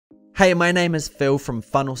Hey, my name is Phil from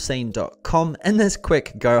funnelscene.com. In this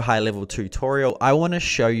quick GoHighLevel tutorial, I want to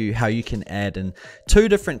show you how you can add in two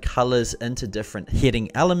different colors into different heading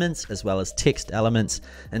elements as well as text elements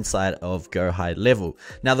inside of GoHighLevel.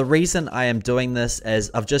 Now, the reason I am doing this is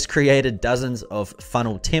I've just created dozens of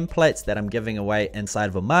funnel templates that I'm giving away inside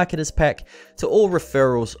of a marketer's pack to all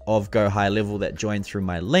referrals of GoHighLevel that join through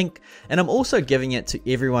my link. And I'm also giving it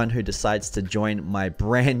to everyone who decides to join my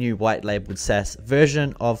brand new white labeled SaaS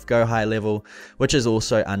version of GoHighLevel, which is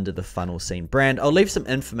also under the Funnel Scene brand. I'll leave some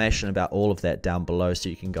information about all of that down below so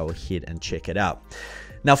you can go ahead and check it out.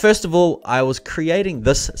 Now, first of all, I was creating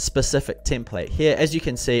this specific template here. As you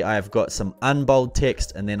can see, I've got some unbold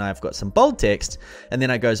text and then I've got some bold text, and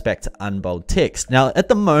then it goes back to unbold text. Now, at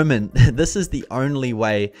the moment, this is the only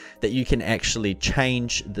way that you can actually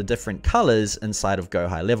change the different colors inside of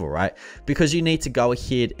GoHighLevel, right? Because you need to go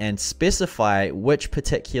ahead and specify which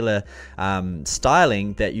particular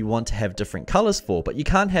styling that you want to have different colors for. But you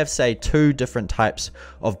can't have, say, two different types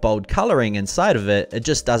of bold coloring inside of it. It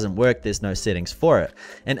just doesn't work. There's no settings for it.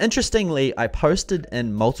 And interestingly, I posted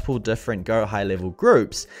in multiple different GoHighLevel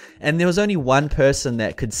groups, and there was only one person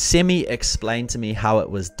that could semi-explain to me how it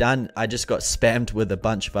was done. I just got spammed with a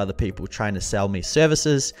bunch of other people trying to sell me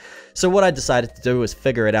services. So what I decided to do was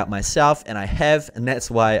figure it out myself, and I have, and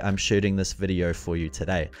that's why I'm shooting this video for you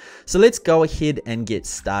today. So let's go ahead and get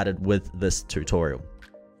started with this tutorial.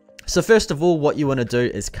 So first of all, what you want to do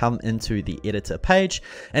is come into the editor page,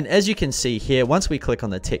 and as you can see here, once we click on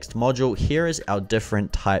the text module, here is our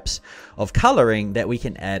different types of coloring that we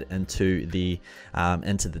can add into the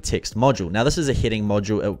text module. Now, this is a heading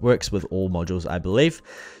module. It works with all modules, I believe.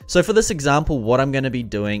 So for this example, what I'm going to be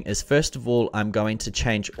doing is, first of all, I'm going to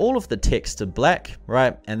change all of the text to black,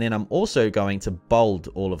 right? And then I'm also going to bold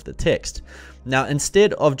all of the text. Now,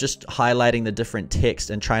 instead of just highlighting the different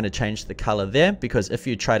text and trying to change the color there, because if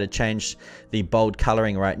you try to change the bold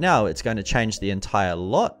coloring right now, it's going to change the entire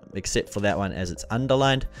lot, except for that one as it's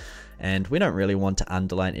underlined. And we don't really want to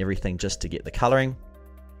underline everything just to get the coloring.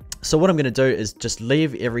 So what I'm going to do is just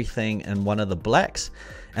leave everything in one of the blacks.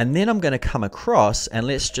 And then I'm going to come across, and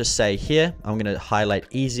let's just say here, I'm going to highlight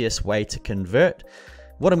easiest way to convert.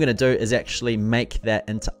 What I'm going to do is actually make that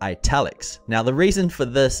into italics. Now, the reason for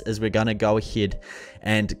this is we're going to go ahead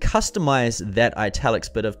and customize that italics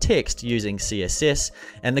bit of text using CSS.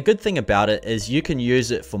 And the good thing about it is you can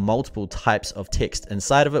use it for multiple types of text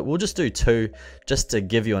inside of it. We'll just do two just to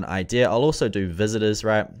give you an idea. I'll also do visitors,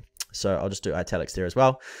 right? So I'll just do italics there as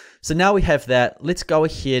well. So now we have that. Let's go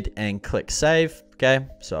ahead and click save. Okay,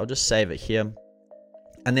 so I'll just save it here.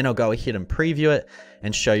 And then I'll go ahead and preview it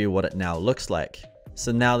and show you what it now looks like.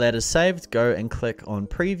 So now that is saved, go and click on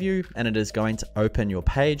preview, and it is going to open your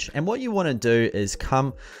page. And what you want to do is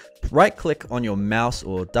come right click on your mouse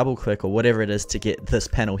or double click or whatever it is to get this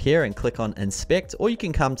panel here and click on inspect, or you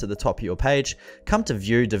can come to the top of your page, come to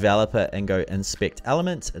view developer and go inspect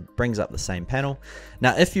elements. It brings up the same panel.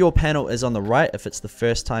 Now, if your panel is on the right, if it's the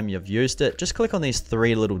first time you've used it, just click on these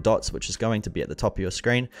three little dots, which is going to be at the top of your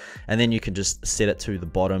screen, and then you can just set it to the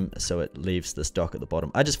bottom so it leaves this dock at the bottom.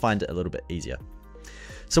 I just find it a little bit easier.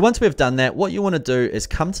 So once we've done that, what you want to do is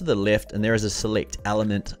come to the left, and there is a select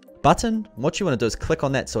element button. What you want to do is click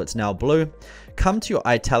on that so it's now blue. Come to your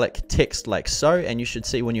italic text like so, and you should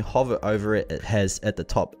see when you hover over it, it has at the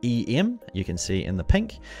top EM, you can see in the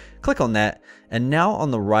pink. Click on that, and now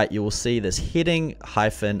on the right you will see this heading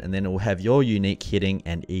hyphen, and then it will have your unique heading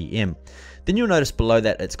and EM. Then you'll notice below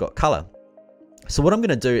that it's got color. So what I'm going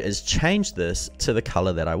to do is change this to the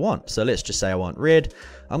color that I want. So let's just say I want red.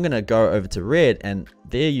 I'm going to go over to red, and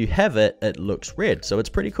there you have it. It looks red. So it's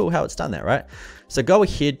pretty cool how it's done that, right? So go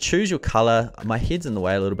ahead, choose your color. My head's in the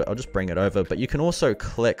way a little bit. I'll just bring it over, but you can also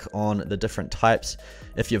click on the different types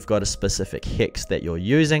if you've got a specific hex that you're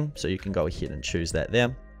using. So you can go ahead and choose that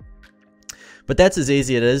there. But that's as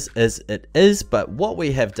easy as it is. But what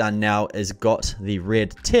we have done now is got the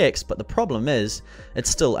red text, but the problem is it's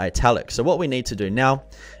still italic. So what we need to do now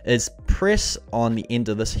is press on the end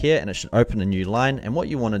of this here, and it should open a new line. And what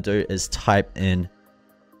you want to do is type in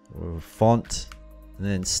font and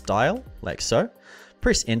then style like so.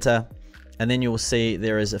 Press enter. And then you will see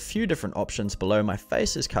there is a few different options below. My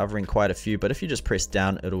face is covering quite a few, but if you just press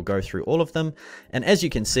down, it'll go through all of them. And as you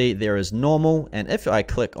can see, there is normal. And if I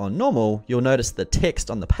click on normal, you'll notice the text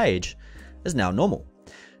on the page is now normal.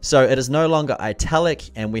 So it is no longer italic,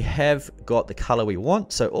 and we have got the color we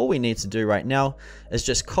want. So all we need to do right now is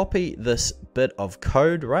just copy this bit of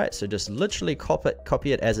code, right? So just literally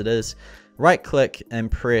copy it as it is. Right click and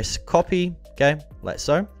press copy, okay, like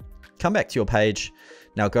so. Come back to your page.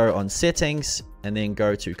 Now go on settings and then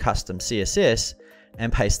go to custom CSS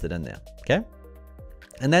and paste it in there, okay?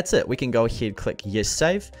 And that's it. We can go ahead, click yes,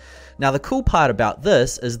 save. Now the cool part about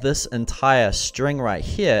this is this entire string right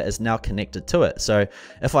here is now connected to it. So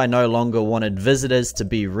if I no longer wanted visitors to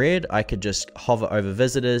be red, I could just hover over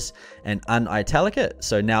visitors and unitalic it.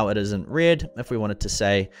 So now it isn't red. If we wanted to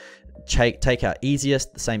say, take out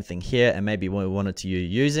easiest, the same thing here, and maybe we wanted to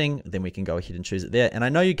use using, then we can go ahead and choose it there. And I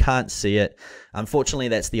know you can't see it, unfortunately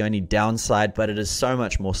that's the only downside, but it is so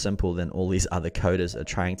much more simple than all these other coders are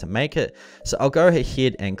trying to make it. So I'll go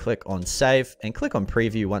ahead and click on save and click on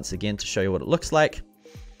preview once again to show you what it looks like.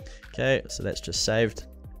 Okay, so that's just saved,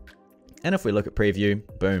 and if we look at preview,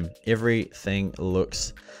 boom, everything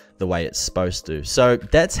looks the way it's supposed to. So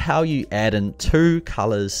that's how you add in 2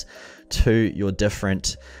 colors to your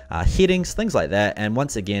different headings, things like that. And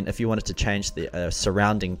once again, if you wanted to change the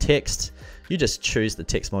surrounding text, you just choose the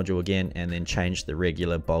text module again and then change the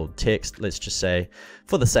regular bold text. Let's just say,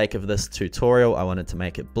 for the sake of this tutorial, I wanted to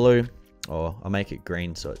make it blue, or I'll make it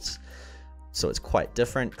green so it's quite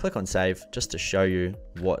different. Click on save just to show you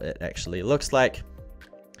what it actually looks like.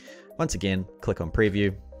 Once again, click on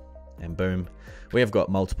preview, and boom, we have got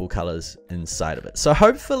multiple colors inside of it. So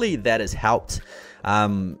hopefully that has helped.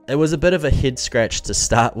 It was a bit of a head scratch to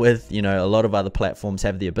start with. You know, a lot of other platforms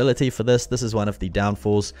have the ability for this. This is one of the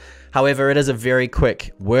downfalls. However, it is a very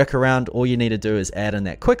quick workaround. All you need to do is add in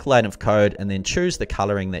that quick line of code and then choose the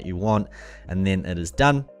coloring that you want, and then it is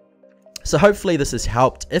done. So hopefully this has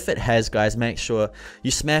helped. If it has, guys, make sure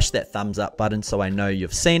you smash that thumbs up button so I know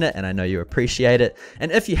you've seen it and I know you appreciate it.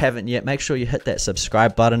 And if you haven't yet, make sure you hit that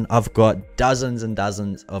subscribe button. I've got dozens and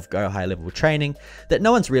dozens of GoHighLevel training that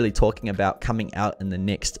no one's really talking about coming out in the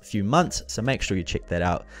next few months. So make sure you check that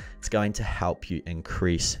out. It's going to help you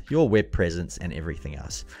increase your web presence and everything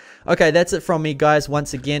else. Okay, that's it from me, guys.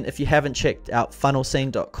 Once again, if you haven't checked out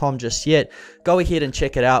funnelscene.com just yet, go ahead and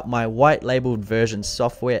check it out. My white labeled version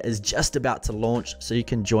software is just about to launch, so you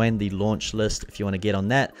can join the launch list if you want to get on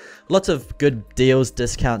that. Lots of good deals,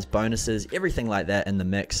 discounts, bonuses, everything like that in the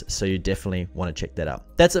mix, so you definitely want to check that out.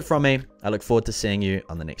 That's it from me. I look forward to seeing you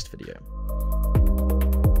on the next video.